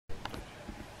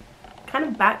kind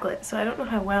of backlit, so I don't know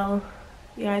how well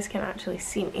you guys can actually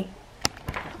see me.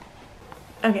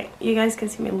 Okay, you guys can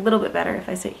see me a little bit better if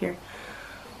I sit here.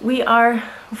 We are,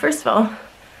 first of all,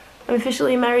 I'm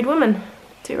officially a married woman.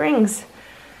 2 rings.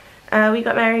 We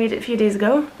got married a few days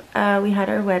ago. We had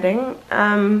our wedding.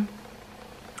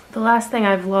 The last thing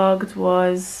I vlogged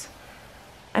was,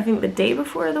 I think, the day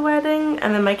before the wedding,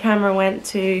 and then my camera went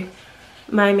to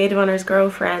my maid of honor's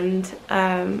girlfriend,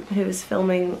 who was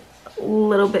filming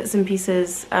little bits and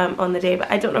pieces on the day,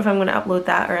 but I don't know if I'm going to upload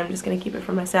that or I'm just going to keep it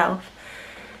for myself.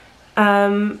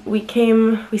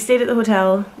 We stayed at the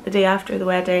hotel the day after the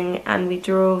wedding, and we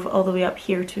drove all the way up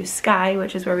here to Skye,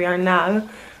 which is where we are now,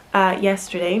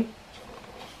 yesterday.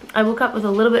 I woke up with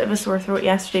a little bit of a sore throat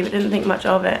yesterday, but didn't think much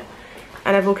of it.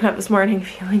 And I've woken up this morning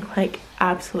feeling like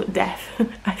absolute death.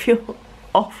 I feel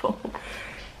awful.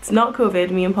 It's not COVID,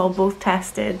 me and Paul both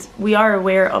tested. We are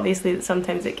aware, obviously, that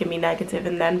sometimes it can be negative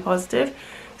and then positive.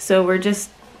 So we're just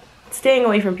staying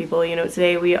away from people, you know.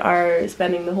 Today we are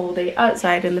spending the whole day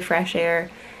outside in the fresh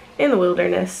air, in the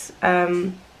wilderness.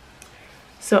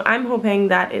 So I'm hoping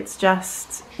that it's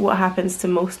just what happens to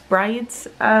most brides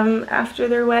after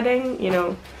their wedding, you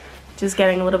know, just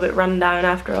getting a little bit run down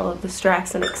after all of the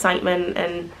stress and excitement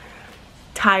and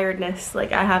tiredness.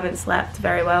 Like, I haven't slept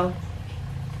very well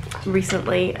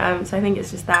recently, so I think it's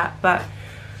just that. But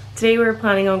today we're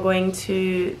planning on going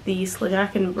to the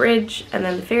Slagacan Bridge and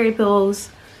then the ferry pools,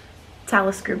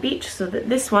 Talisker Beach, so that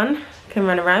this one can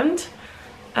run around.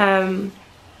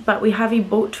 But we have a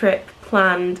boat trip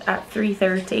planned at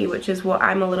 3:30, which is what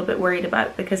I'm a little bit worried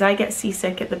about, because I get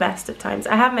seasick at the best of times.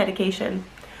 I have medication,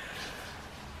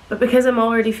 but because I'm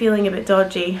already feeling a bit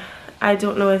dodgy, I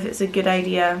don't know if it's a good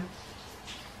idea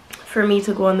for me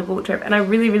to go on the boat trip. And I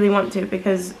really, really want to,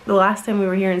 because the last time we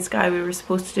were here in Skye, we were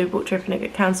supposed to do a boat trip and it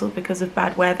got cancelled because of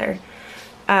bad weather.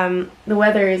 The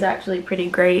weather is actually pretty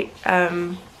great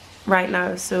right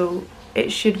now, so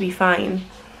it should be fine.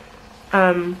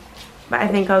 But I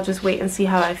think I'll just wait and see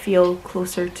how I feel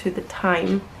closer to the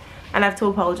time. And I've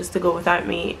told Paul just to go without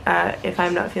me if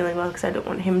I'm not feeling well, because I don't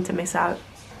want him to miss out.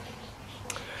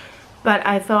 But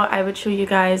I thought I would show you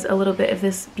guys a little bit of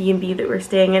this B&B that we're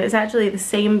staying in. It's actually the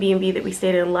same B&B that we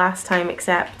stayed in last time,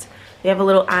 except they have a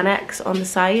little annex on the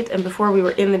side, and before we were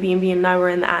in the B&B and now we're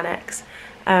in the annex.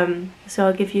 So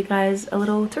I'll give you guys a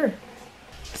little tour.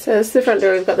 So this is the front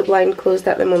door. We've got the blind closed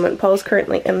at the moment. Paul's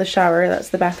currently in the shower. That's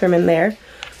the bathroom in there.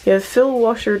 We have a full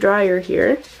washer dryer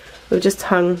here. We've just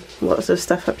hung lots of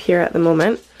stuff up here at the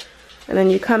moment. And then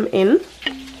you come in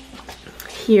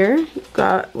here.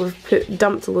 We've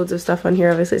dumped loads of stuff on here.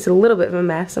 Obviously it's a little bit of a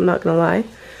mess, I'm not gonna lie.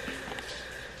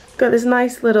 Got this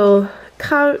nice little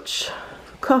couch,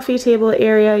 coffee table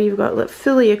area. You've got a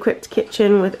fully equipped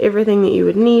kitchen with everything that you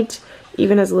would need.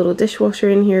 Even has a little dishwasher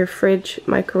in here, fridge,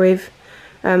 microwave.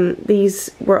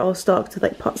 These were all stocked with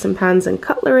like pots and pans and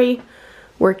cutlery,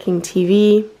 working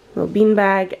TV, little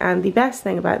beanbag, and the best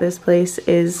thing about this place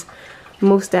is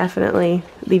most definitely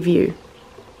the view.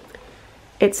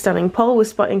 It's stunning. Paul was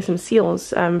spotting some seals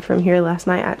from here last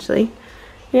night, actually.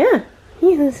 Yeah,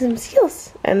 he has some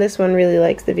seals. And this one really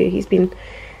likes the view. He's been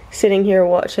sitting here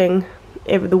watching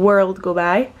the world go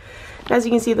by. As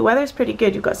you can see, the weather's pretty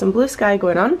good. You've got some blue sky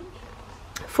going on.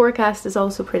 Forecast is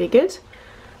also pretty good.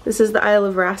 This is the Isle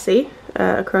of Rassay.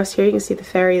 Across here you can see the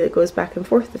ferry that goes back and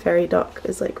forth. The ferry dock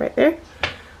is like right there.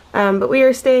 But we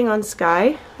are staying on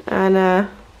Skye, and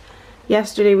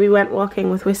yesterday we went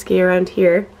walking with Whiskey around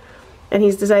here, and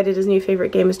he's decided his new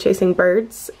favourite game is chasing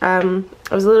birds. I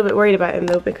was a little bit worried about him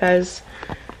though, because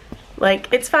like,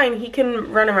 it's fine, he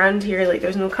can run around here, like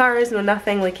there's no cars, no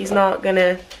nothing, like he's not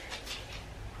gonna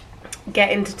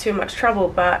get into too much trouble,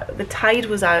 but the tide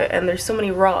was out and there's so many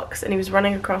rocks and he was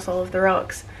running across all of the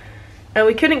rocks and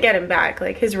we couldn't get him back.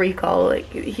 Like, his recall, like,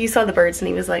 he saw the birds and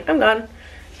he was like, I'm gone.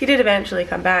 He did eventually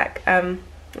come back. And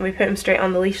we put him straight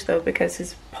on the leash though, because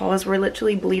his paws were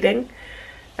literally bleeding.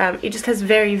 He just has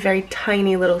very, very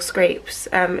tiny little scrapes.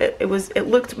 It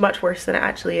looked much worse than it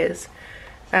actually is.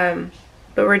 But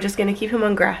we're just gonna keep him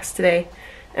on grass today,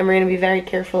 and we're gonna be very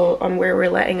careful on where we're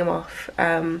letting him off,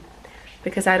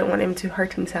 because I don't want him to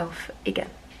hurt himself again.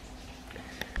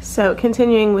 So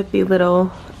continuing with the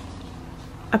little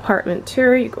apartment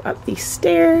tour, you go up these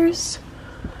stairs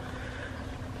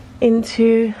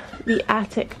into the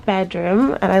attic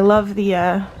bedroom, and I love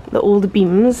the old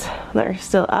beams that are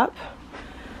still up.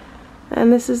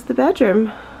 And this is the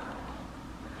bedroom.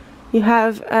 You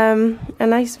have a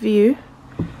nice view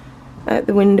out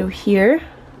the window here,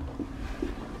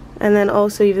 and then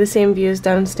also you have the same views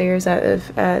downstairs out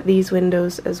of these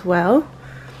windows as well.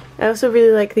 I also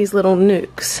really like these little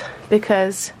nooks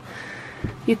because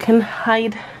you can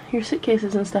hide your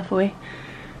suitcases and stuff away.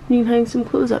 And you can hang some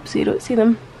clothes up so you don't see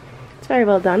them. It's very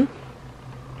well done.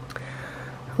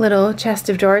 Little chest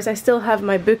of drawers. I still have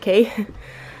my bouquet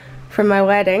from my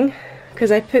wedding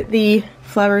because I put the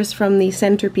flowers from the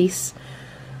centerpiece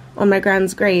on my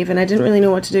grand's grave and I didn't really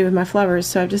know what to do with my flowers,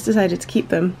 so I've just decided to keep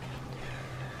them.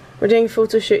 We're doing a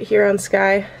photo shoot here on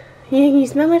Skye. Yeah, can you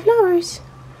smell my flowers?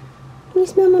 Can you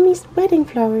smell Mummy's wedding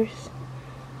flowers?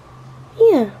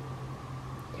 Yeah.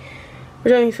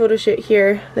 We're doing a photo shoot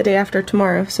here the day after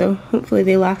tomorrow, so hopefully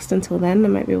they last until then. I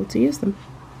might be able to use them.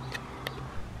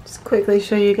 Just quickly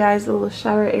show you guys the little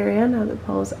shower area now that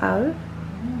Paul's out.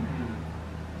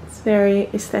 It's very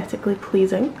aesthetically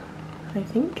pleasing, I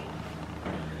think.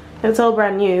 And it's all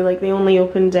brand new, like they only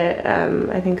opened it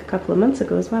I think a couple of months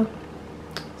ago as well.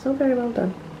 So very well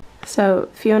done. So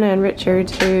Fiona and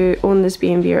Richard, who own this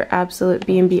B&B, are absolute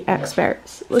B&B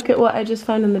experts. Look at what I just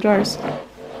found in the drawers.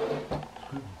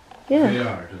 Yeah. They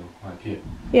are, like here.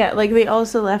 Yeah, like they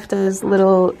also left us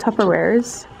little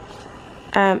Tupperwares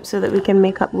so that we can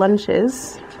make up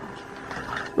lunches.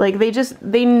 Like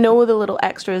they know the little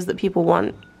extras that people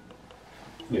want.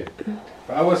 Yeah.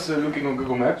 I was looking on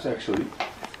Google Maps actually,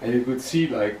 and you could see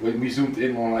like when we zoomed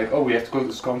in on like, oh, we have to go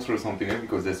to Skye or something,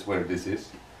 because that's where this is.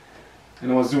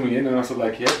 And I was zooming in and I was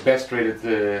like, yeah, best rated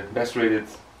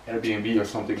Airbnb or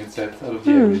something, it said, out of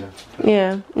the area.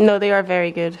 Yeah, no, they are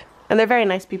very good. And they're very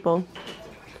nice people.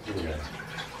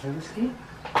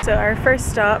 So our first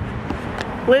stop,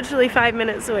 literally 5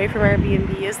 minutes away from our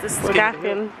B&B, is the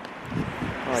Slogachen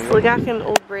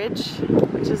Old Bridge,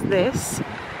 which is this.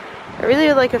 I really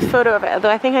would like a photo of it, although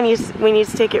I think we need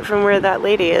to take it from where that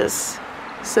lady is,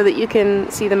 so that you can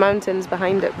see the mountains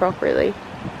behind it properly.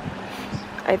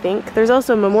 I think. There's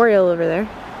also a memorial over there.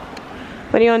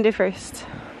 What do you want to do first?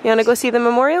 You want to go see the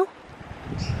memorial?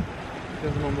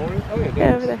 There's a memorial? Oh yeah,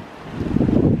 yeah, over there.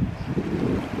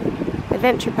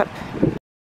 Adventure pup.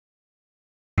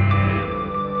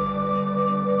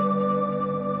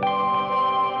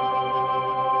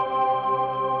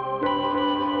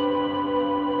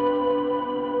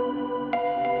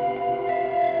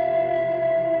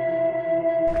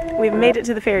 We've made it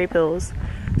to the ferry pools.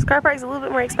 This car park is a little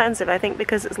bit more expensive, I think,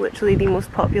 because it's literally the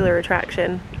most popular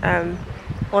attraction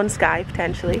on Skye,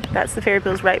 potentially. That's the ferry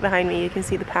pools right behind me. You can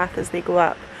see the path as they go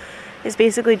up. It's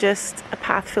basically just a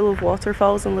path full of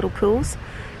waterfalls and little pools.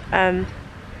 A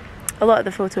lot of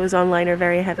the photos online are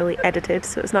very heavily edited,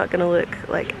 so it's not going to look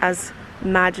like as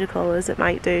magical as it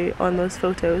might do on those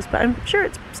photos, but I'm sure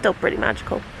it's still pretty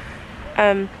magical.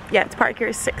 Yeah, to park here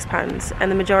is £6, and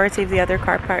the majority of the other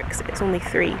car parks it's only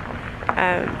 £3.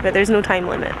 But there's no time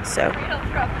limit, so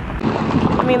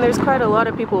I mean there's quite a lot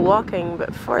of people walking,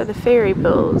 but for the ferry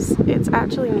pools it's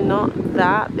actually not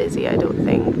that busy, I don't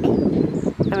think.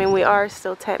 I mean, we are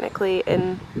still technically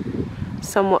in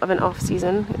somewhat of an off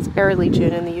season. It's early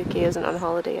June and the UK isn't on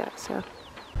holiday yet, so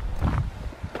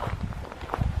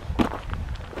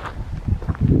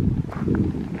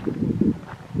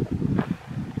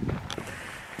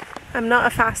I'm not a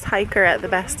fast hiker at the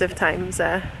best of times,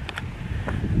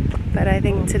 but I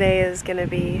think today is going to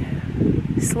be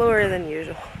slower than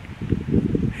usual.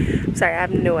 Sorry, I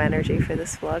have no energy for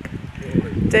this vlog.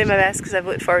 I'm doing my best because I've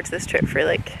looked forward to this trip for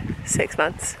like 6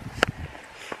 months.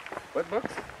 What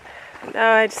box? No,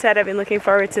 I just said I've been looking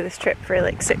forward to this trip for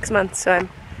like 6 months, so I'm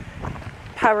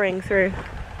powering through.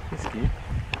 Misty.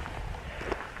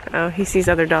 Oh, he sees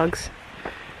other dogs.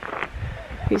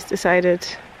 He's decided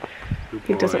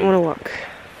he doesn't want to walk.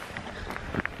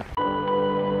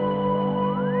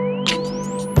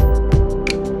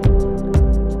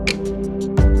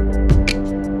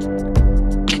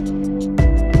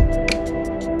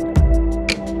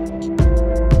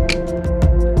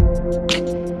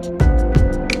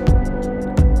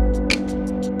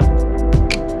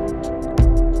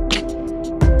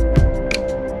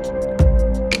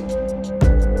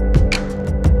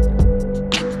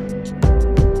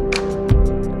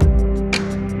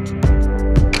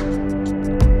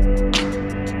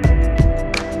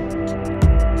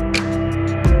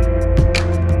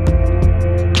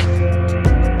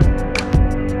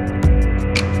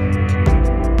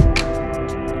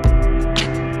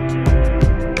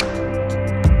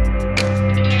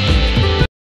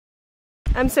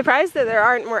 I'm surprised that there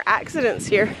aren't more accidents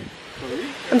here.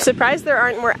 I'm surprised there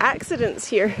aren't more accidents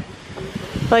here.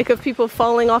 Like of people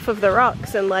falling off of the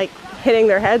rocks and like hitting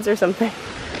their heads or something.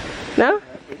 No?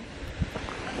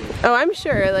 Oh, I'm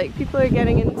sure. Like people are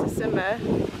getting into some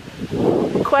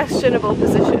questionable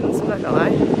positions, I'm not gonna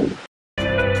lie.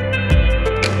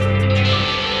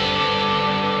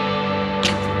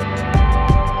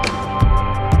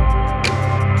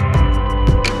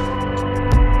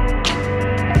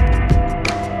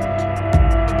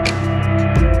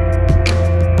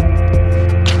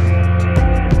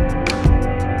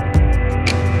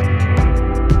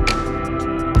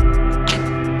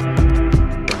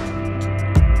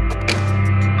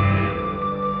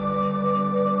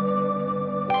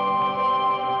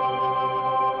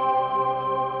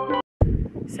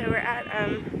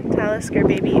 Talisker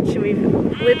Bay Beach, and we've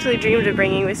literally dreamed of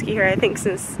bringing Whiskey here, I think,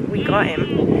 since we got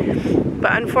him.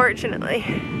 But unfortunately,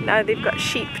 now they've got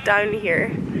sheep down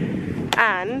here.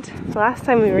 And the last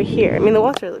time we were here, I mean the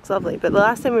water looks lovely, but the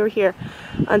last time we were here,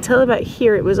 until about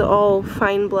here it was all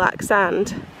fine black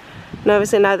sand. And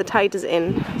obviously now the tide is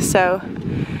in, so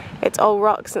it's all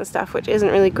rocks and stuff, which isn't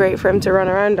really great for him to run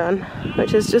around on,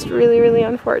 which is just really, really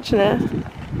unfortunate.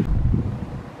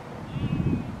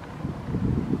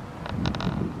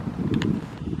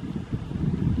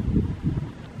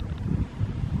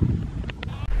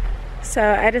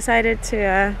 So I decided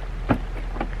to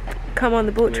come on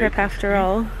the boat trip after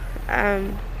all.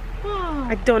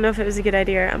 I don't know if it was a good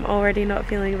idea. I'm already not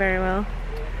feeling very well.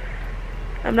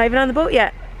 I'm not even on the boat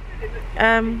yet.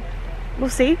 We'll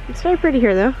see. It's very pretty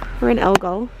here though. We're in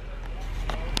Elgol.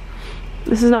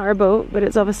 This is not our boat, but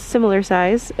it's of a similar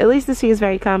size. At least the sea is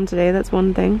very calm today, that's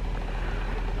one thing.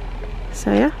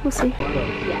 So yeah, we'll see.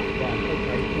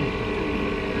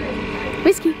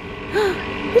 Whiskey!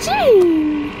 What you mean?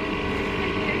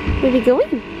 Where are we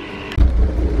going?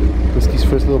 Whiskey's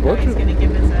first little boat trip. He's gonna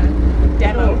give us a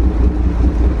demo.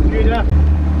 You're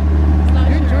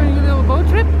enjoying your little boat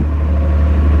trip?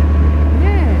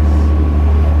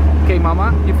 Yes. Okay,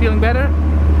 Mama, you feeling better?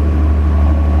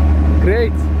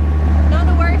 Great. Not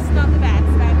the worst, not the best.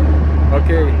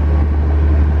 Okay.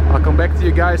 I'll come back to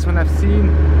you guys when I've seen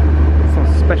some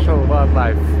special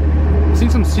wildlife. I've seen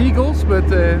some seagulls, but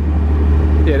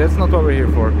yeah, that's not what we're here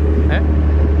for. Eh?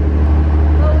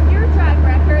 Well, with your track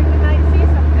record, we might see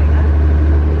something,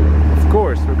 huh? Of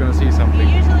course, we're gonna see something.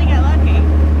 You usually get lucky.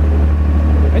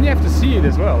 And you have to see it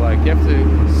as well, like you have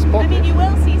to spot it. I mean, you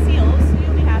will see seals, so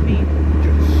you'll be happy.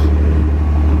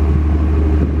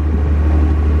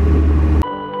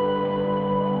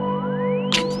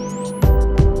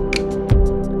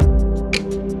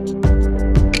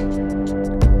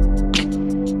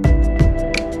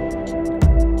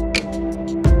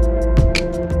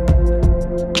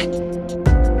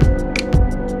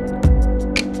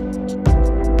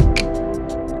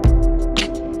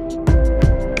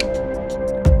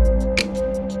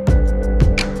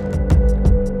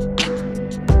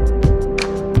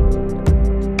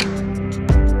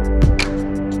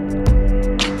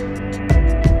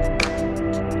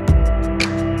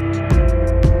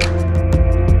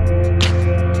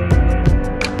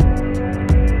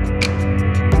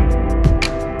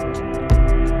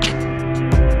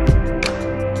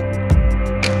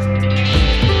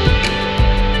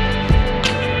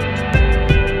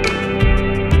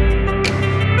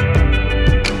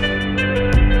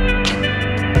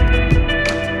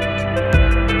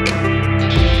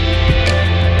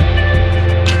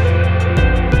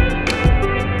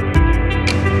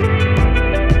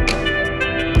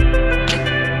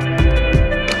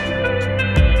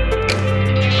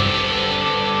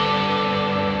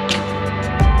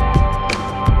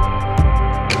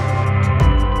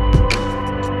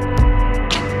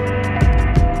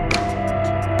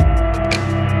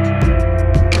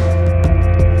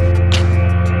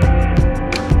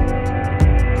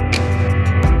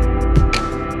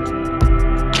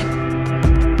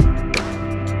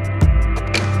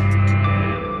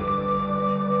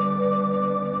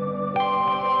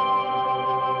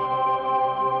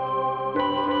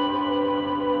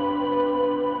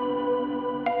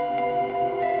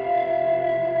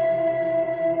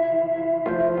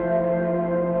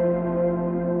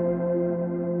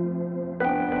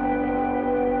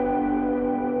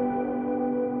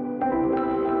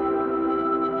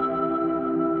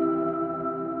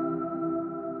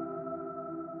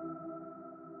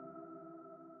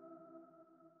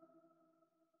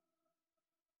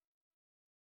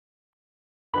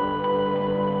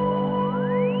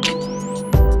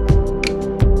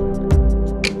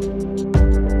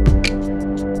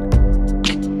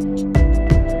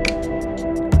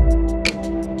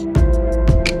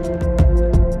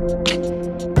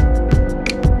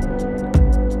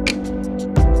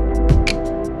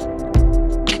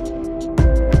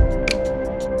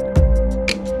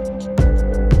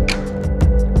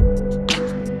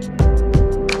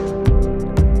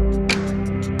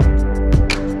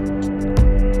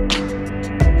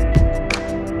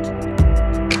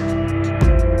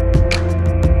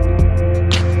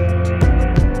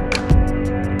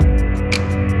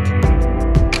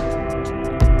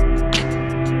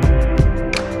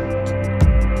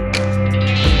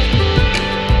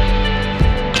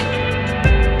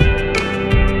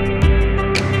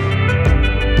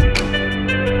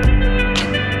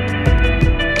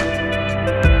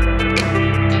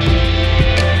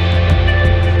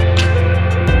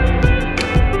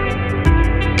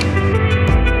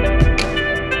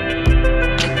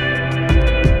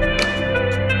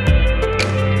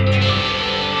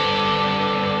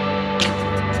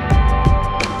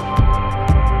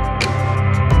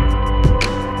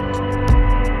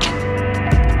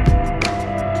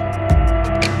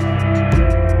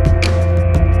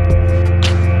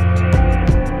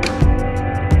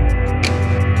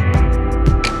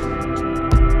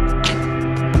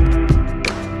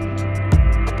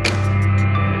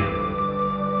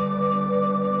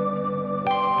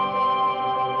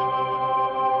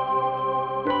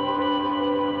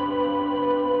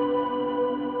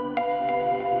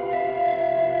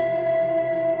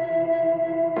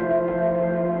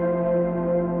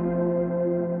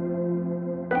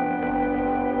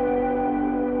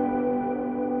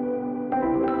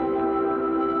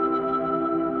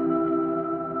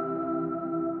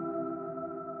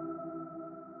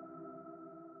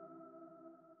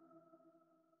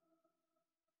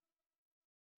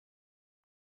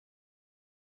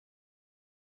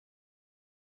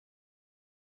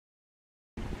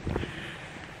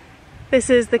 This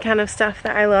is the kind of stuff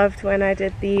that I loved when I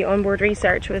did the onboard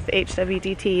research with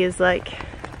HWDT, is like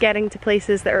getting to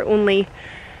places that are only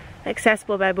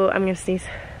accessible by boat. I'm gonna sneeze.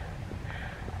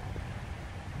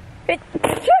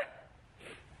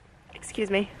 Excuse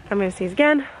me, I'm gonna sneeze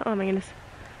again. Oh my goodness.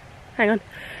 Hang on.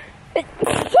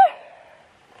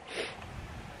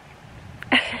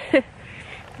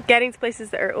 Getting to places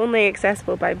that are only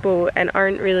accessible by boat and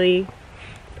aren't really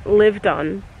lived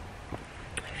on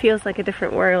feels like a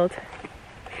different world.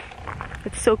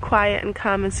 It's so quiet and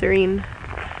calm and serene,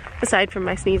 aside from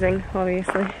my sneezing,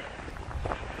 obviously.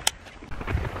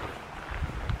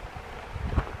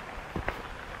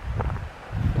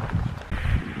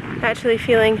 Actually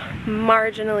feeling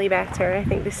marginally better. I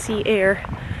think the sea air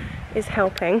is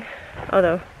helping,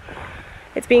 although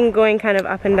it's been going kind of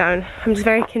up and down. I'm just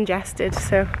very congested,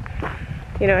 so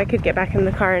you know, I could get back in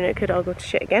the car and it could all go to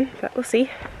shit again, but we'll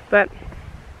see. But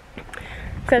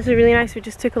it's actually really nice. We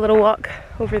just took a little walk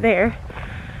over there.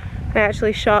 I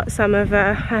actually shot some of,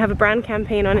 I have a brand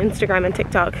campaign on Instagram and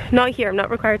TikTok. Not here, I'm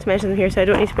not required to mention them here, so I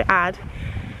don't need to put ad.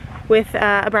 With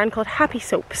a brand called Happy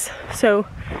Soaps. So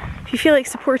if you feel like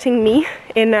supporting me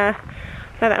in, now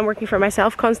that I'm working for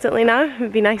myself constantly now, it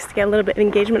would be nice to get a little bit of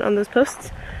engagement on those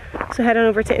posts. So head on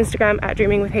over to Instagram at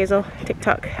Dreaming with Hazel,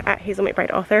 TikTok at Hazel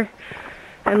McBride Author,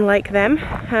 and like them.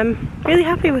 I'm really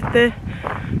happy with the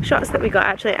shots that we got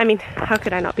actually. I mean, how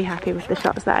could I not be happy with the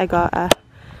shots that I got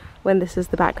when this is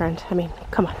the background? I mean,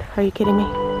 come on, are you kidding me?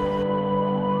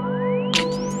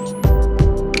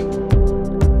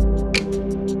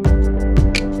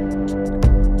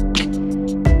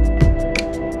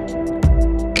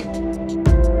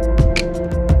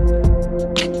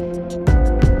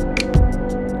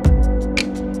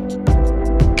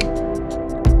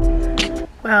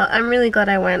 Well, I'm really glad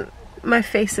I went. My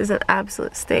face is an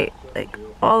absolute state. Like,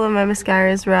 all of my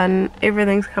mascara's run,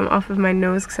 everything's come off of my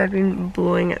nose because I've been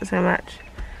blowing it so much.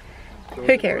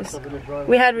 Who cares?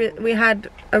 We had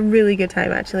a really good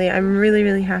time actually. I'm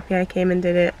really happy I came and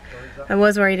did it. I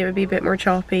was worried it would be a bit more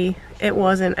choppy. It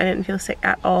wasn't. I didn't feel sick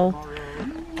at all.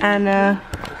 And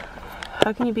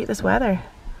how can you beat this weather?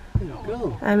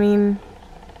 I mean,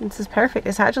 this is perfect.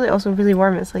 It's actually also really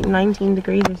warm. It's like 19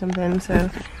 degrees or something, so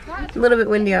it's a little bit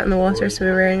windy out in the water, so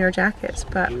we're wearing our jackets,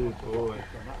 but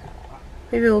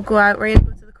maybe we'll go out. We're gonna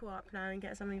go to the co-op now and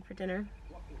get something for dinner.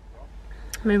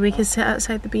 Maybe we can sit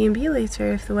outside the B&B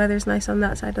later if the weather's nice on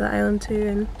that side of the island too,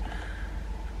 and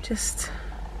just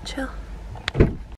chill.